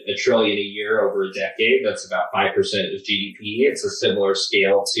that a trillion a year over a decade, that's about 5% of GDP. It's a similar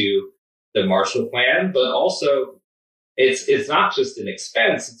scale to the Marshall Plan, but also it's not just an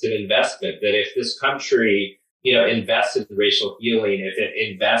expense, it's an investment. That if this country, invests in racial healing, if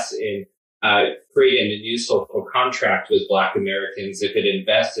it invests in creating a new social contract with Black Americans, if it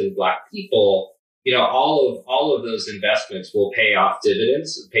invests in Black people, all of those investments will pay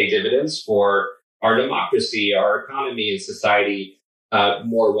dividends for our democracy, our economy, and society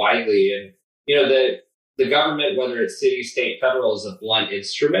more widely. And the government, whether it's city, state, federal, is a blunt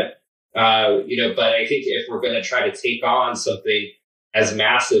instrument. But I think if we're going to try to take on something as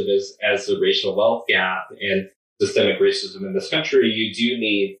massive as the racial wealth gap and systemic racism in this country, you do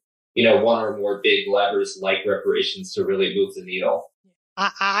need, one or more big levers like reparations to really move the needle.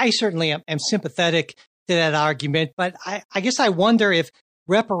 I certainly am sympathetic to that argument, but I guess I wonder if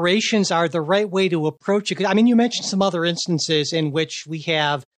reparations are the right way to approach it. I mean, you mentioned some other instances in which we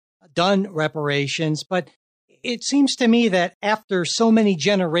have done reparations, but it seems to me that after so many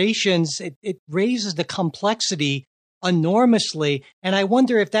generations, it raises the complexity enormously. And I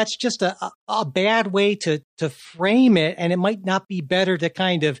wonder if that's just a bad way to frame it. And it might not be better to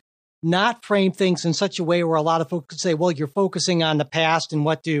kind of not frame things in such a way where a lot of folks could say, well, you're focusing on the past and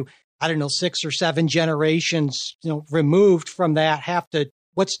what do, 6 or 7 generations, removed from that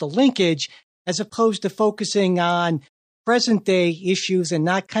what's the linkage, as opposed to focusing on present day issues and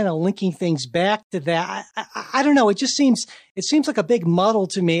not kind of linking things back to that. I don't know. It seems like a big muddle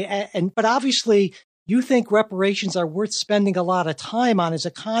to me. But obviously you think reparations are worth spending a lot of time on as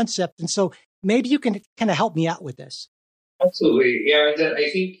a concept. And so maybe you can kind of help me out with this. Absolutely. Yeah. I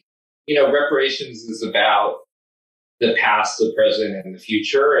think, reparations is about the past, the present, and the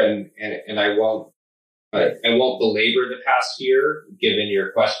future. And I won't belabor the past year, given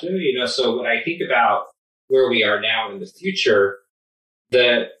your question. So when I think about where we are now in the future,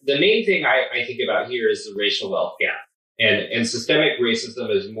 the main thing I think about here is the racial wealth gap. And systemic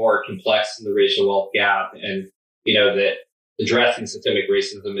racism is more complex than the racial wealth gap. And, that addressing systemic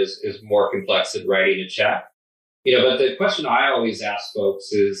racism is more complex than writing a check. But the question I always ask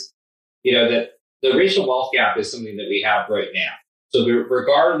folks is, that the racial wealth gap is something that we have right now. So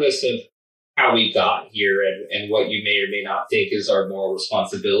regardless of how we got here and what you may or may not think is our moral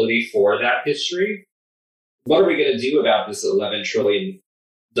responsibility for that history, what are we going to do about this $11 trillion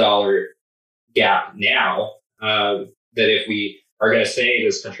gap now? That if we are going to say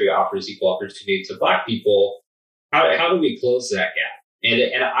this country offers equal opportunity to Black people, how do we close that gap?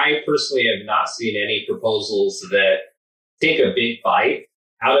 And I personally have not seen any proposals that take a big bite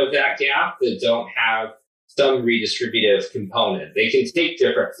out of that gap that don't have some redistributive component. They can take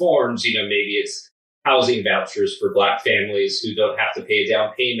different forms. Maybe it's housing vouchers for Black families who don't have to pay a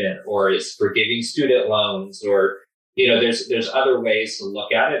down payment, or it's forgiving student loans, or, there's other ways to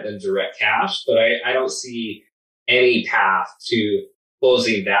look at it than direct cash. But I don't see any path to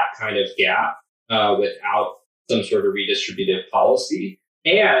closing that kind of gap without some sort of redistributive policy.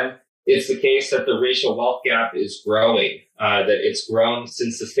 And it's the case that the racial wealth gap is growing, that it's grown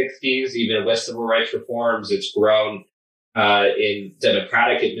since the 60s, even with civil rights reforms. It's grown in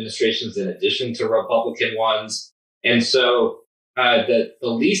Democratic administrations in addition to Republican ones. And so the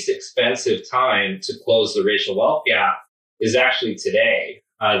least expensive time to close the racial wealth gap is actually today,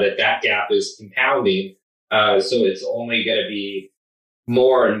 that gap is compounding. So it's only going to be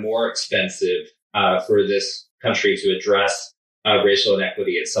more and more expensive for this country to address racial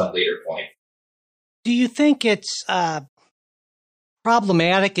inequity at some later point. Do you think it's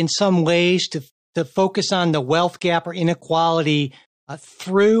problematic in some ways to focus on the wealth gap or inequality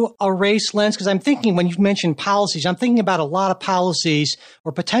through a race lens? Because I'm thinking, when you mentioned policies, I'm thinking about a lot of policies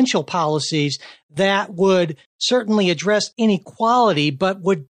or potential policies that would certainly address inequality, but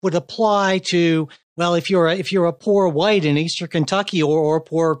would apply to, well, if you're a poor white in Eastern Kentucky or a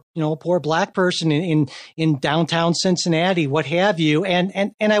poor Black person in downtown Cincinnati, what have you.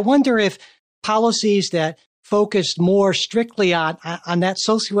 And I wonder if policies that focused more strictly on that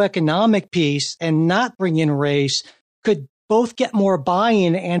socioeconomic piece and not bring in race could both get more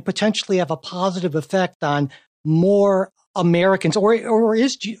buy-in and potentially have a positive effect on more Americans, or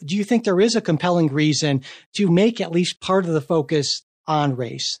do you think there is a compelling reason to make at least part of the focus on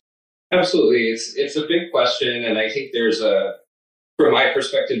race? Absolutely. It's a big question. And I think from my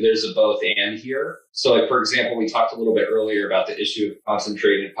perspective, there's a both and here. So like, for example, we talked a little bit earlier about the issue of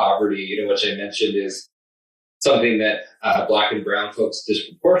concentrated poverty, which I mentioned is something that Black and brown folks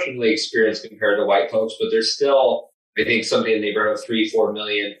disproportionately experience compared to white folks, but there's still, I think, something in the neighborhood of 3-4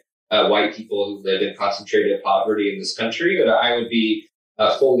 million white people who live in concentrated poverty in this country that I would be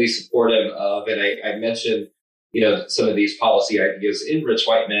fully supportive of. And I mentioned some of these policy ideas in rich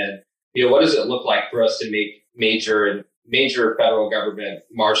white men. What does it look like for us to make major federal government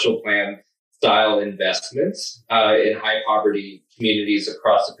Marshall Plan style investments in high poverty communities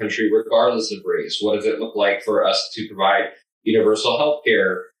across the country, regardless of race? What does it look like for us to provide universal health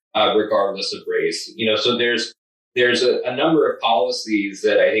care regardless of race? So there's a number of policies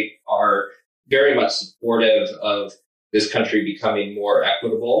that I think are very much supportive of this country becoming more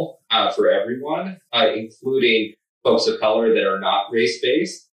equitable for everyone, including folks of color that are not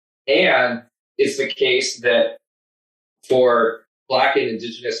race-based. And it's the case that for Black and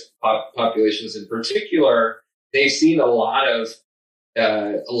Indigenous populations in particular, they've seen a lot of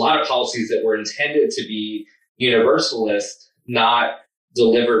policies that were intended to be universalist not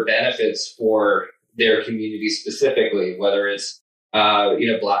deliver benefits for their community specifically, whether it's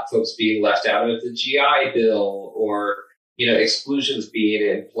Black folks being left out of the GI Bill or exclusions being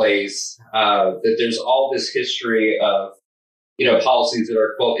in place. That there's all this history of policies that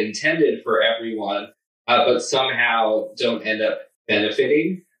are, quote, intended for everyone, but somehow don't end up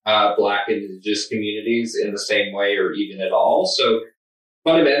benefiting Black and Indigenous communities in the same way or even at all. So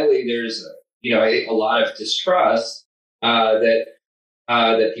fundamentally, there's I think a lot of distrust that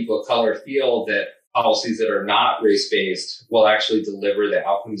people of color feel that policies that are not race-based will actually deliver the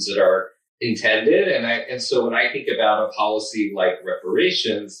outcomes that are intended. And so when I think about a policy like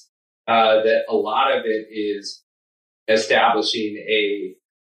reparations, that a lot of it is establishing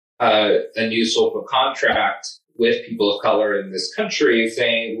a new social contract with people of color in this country,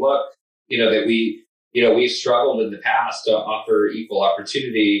 saying, look, that we've struggled in the past to offer equal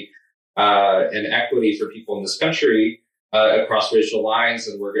opportunity and equity for people in this country across racial lines,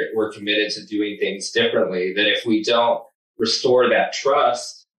 and we're committed to doing things differently. That if we don't restore that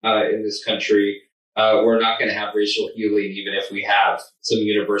trust in this country, we're not going to have racial healing, even if we have some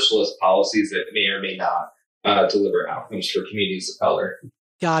universalist policies that may or may not deliver outcomes for communities of color.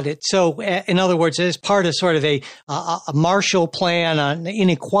 Got it. So, in other words, as part of sort of a Marshall Plan on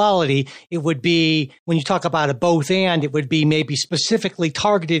inequality, it would be, when you talk about a both and, it would be maybe specifically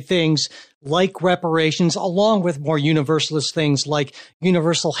targeted things like reparations, along with more universalist things like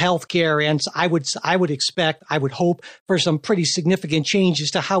universal health care. And I would expect, I would hope for some pretty significant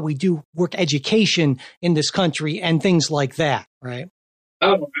changes to how we do work education in this country and things like that, right?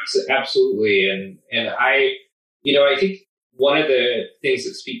 Oh, absolutely. And I think one of the things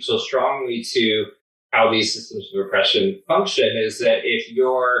that speaks so strongly to how these systems of oppression function is that if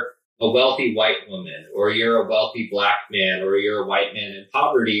you're a wealthy white woman, or you're a wealthy Black man, or you're a white man in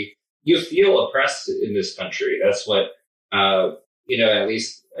poverty, you feel oppressed in this country. That's what, at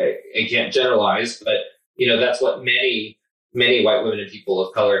least I can't generalize, but, that's what many white women and people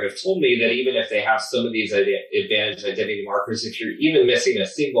of color have told me, that even if they have some of these advantage identity markers, if you're even missing a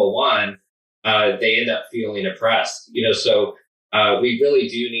single one, they end up feeling oppressed. So we really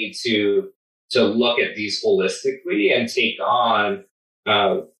do need to look at these holistically and take on,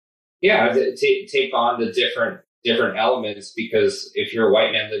 take on the different elements, because if you're a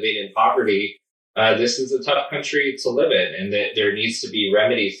white man living in poverty, this is a tough country to live in, and that there needs to be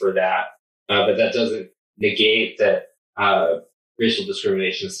remedy for that. But that doesn't negate that racial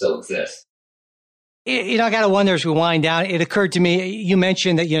discrimination still exists. I got to wonder as we wind down, it occurred to me, you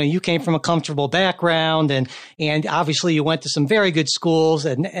mentioned that, you came from a comfortable background and obviously you went to some very good schools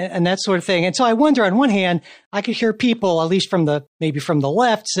and that sort of thing. And so I wonder, on one hand, I could hear people, at least maybe from the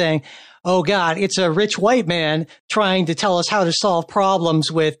left, saying, oh God, it's a rich white man trying to tell us how to solve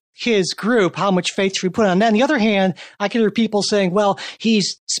problems with his group. How much faith should we put on that? On the other hand, I could hear people saying, well,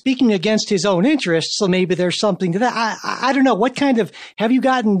 he's speaking against his own interests, so maybe there's something to that. I don't know. Have you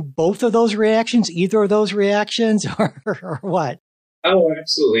gotten both of those reactions, either of those reactions, or what? Oh,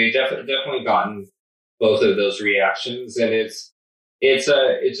 absolutely. Definitely gotten both of those reactions. And it's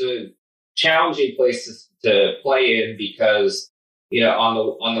a challenging place to play in, because,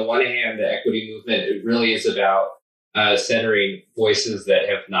 on the one hand, the equity movement, it really is about centering voices that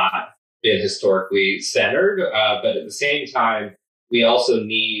have not been historically centered. But at the same time, we also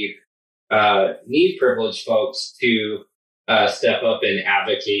need privileged folks to step up and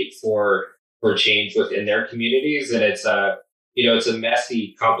advocate for change within their communities. And it's a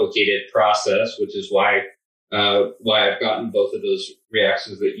messy, complicated process, which is why I've gotten both of those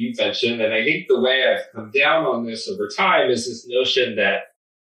reactions that you mentioned. And I think the way I've come down on this over time is this notion that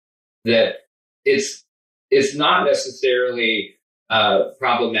it's not necessarily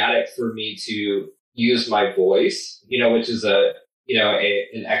problematic for me to use my voice, which is an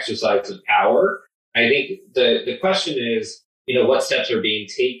exercise of power. I think the question is, what steps are being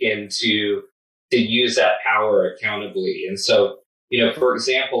taken to use that power accountably. And so, for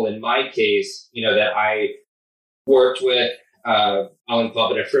example, in my case, that worked with Alan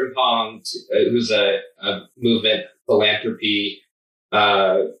Kwabena Frimpong, who's a movement philanthropy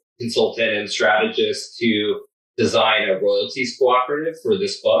consultant and strategist, to design a royalties cooperative for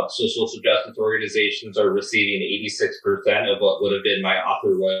this book. So social justice organizations are receiving 86% of what would have been my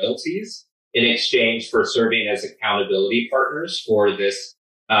author royalties in exchange for serving as accountability partners for this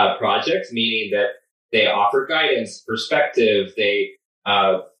project, meaning that they offer guidance, perspective. They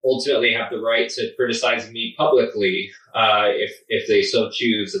ultimately have the right to criticize me publicly if they so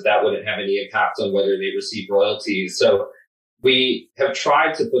choose. That wouldn't have any impact on whether they receive royalties. So we have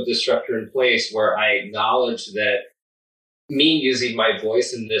tried to put this structure in place where I acknowledge that me using my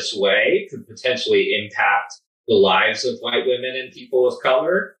voice in this way could potentially impact the lives of white women and people of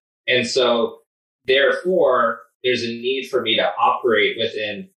color. And so, therefore, there's a need for me to operate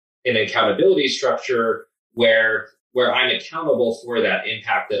within an accountability structure where I'm accountable for that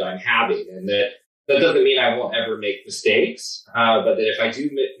impact that I'm having. And that doesn't mean I won't ever make mistakes, but that if I do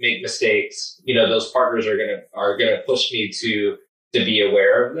make mistakes, those partners are gonna push me to be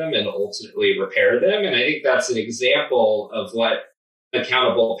aware of them and ultimately repair them. And I think that's an example of what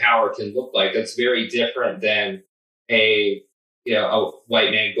accountable power can look like. That's very different than a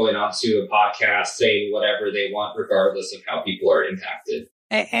white man going onto a podcast saying whatever they want, regardless of how people are impacted.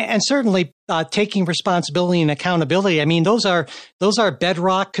 And certainly taking responsibility and accountability. I mean, those are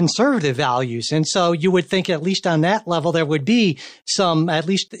bedrock conservative values. And so you would think, at least on that level, there would be some, at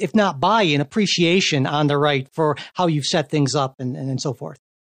least if not buy-in, appreciation on the right for how you've set things up and so forth.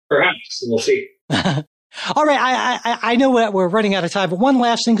 Perhaps. We'll see. All right. I know we're running out of time, but one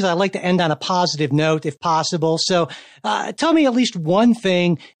last thing, because I like to end on a positive note, if possible. So tell me at least one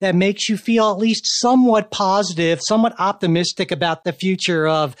thing that makes you feel at least somewhat positive, somewhat optimistic about the future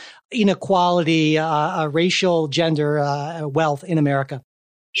of inequality, racial, gender, wealth in America.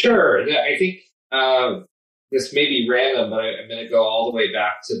 Sure. I think this may be random, but I'm going to go all the way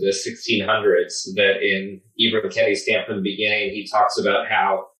back to the 1600s, that in Ibram Kenny Stamp from the beginning, he talks about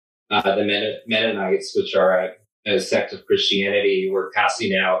how the Mennonites, which are a sect of Christianity, were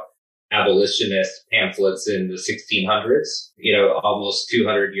passing out abolitionist pamphlets in the 1600s, almost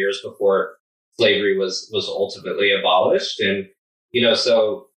 200 years before slavery was ultimately abolished. And,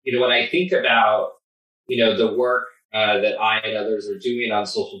 so, when I think about, the work that I and others are doing on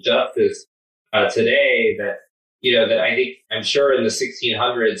social justice today, that I think, I'm sure in the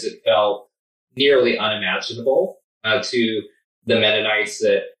 1600s, it felt nearly unimaginable to the Mennonites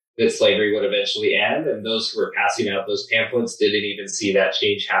that slavery would eventually end. And those who were passing out those pamphlets didn't even see that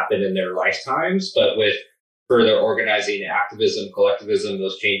change happen in their lifetimes. But with further organizing, activism, collectivism,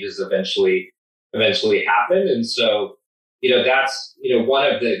 those changes eventually happen. And so, that's,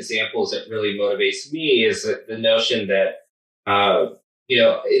 one of the examples that really motivates me is that the notion that,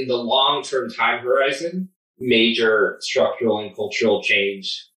 in the long-term time horizon, major structural and cultural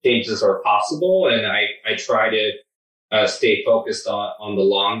changes are possible. And I try to stay focused on the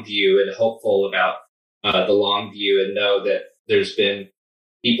long view and hopeful about the long view, and know that there's been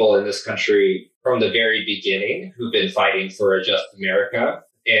people in this country from the very beginning who've been fighting for a just America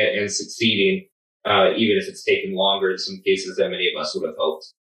and succeeding, even if it's taken longer in some cases than many of us would have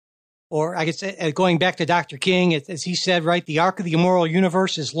hoped. Or I guess going back to Dr. King, as he said, right, the arc of the immoral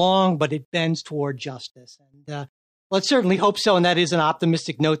universe is long, but it bends toward justice. And let's certainly hope so. And that is an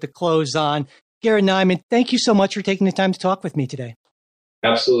optimistic note to close on. Garrett Neiman, thank you so much for taking the time to talk with me today.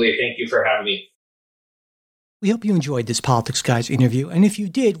 Absolutely. Thank you for having me. We hope you enjoyed this Politics Guys interview. And if you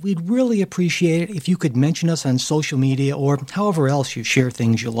did, we'd really appreciate it if you could mention us on social media or however else you share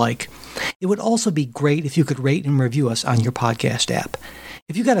things you like. It would also be great if you could rate and review us on your podcast app.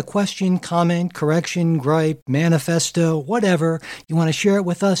 If you got a question, comment, correction, gripe, manifesto, whatever, you want to share it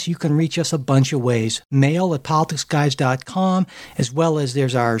with us, you can reach us a bunch of ways. Mail at politicsguys.com, as well as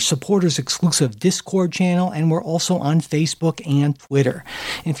there's our supporters exclusive Discord channel, and we're also on Facebook and Twitter.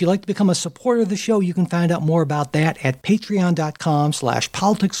 And if you'd like to become a supporter of the show, you can find out more about that at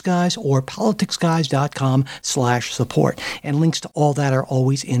patreon.com/politicsguys or politicsguys.com/support. And links to all that are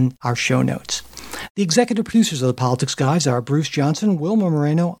always in our show notes. The executive producers of the Politics Guys are Bruce Johnson, Wilma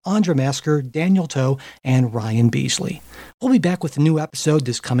Moreno, Andra Masker, Daniel Toe, and Ryan Beasley. We'll be back with a new episode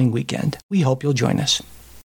this coming weekend. We hope you'll join us.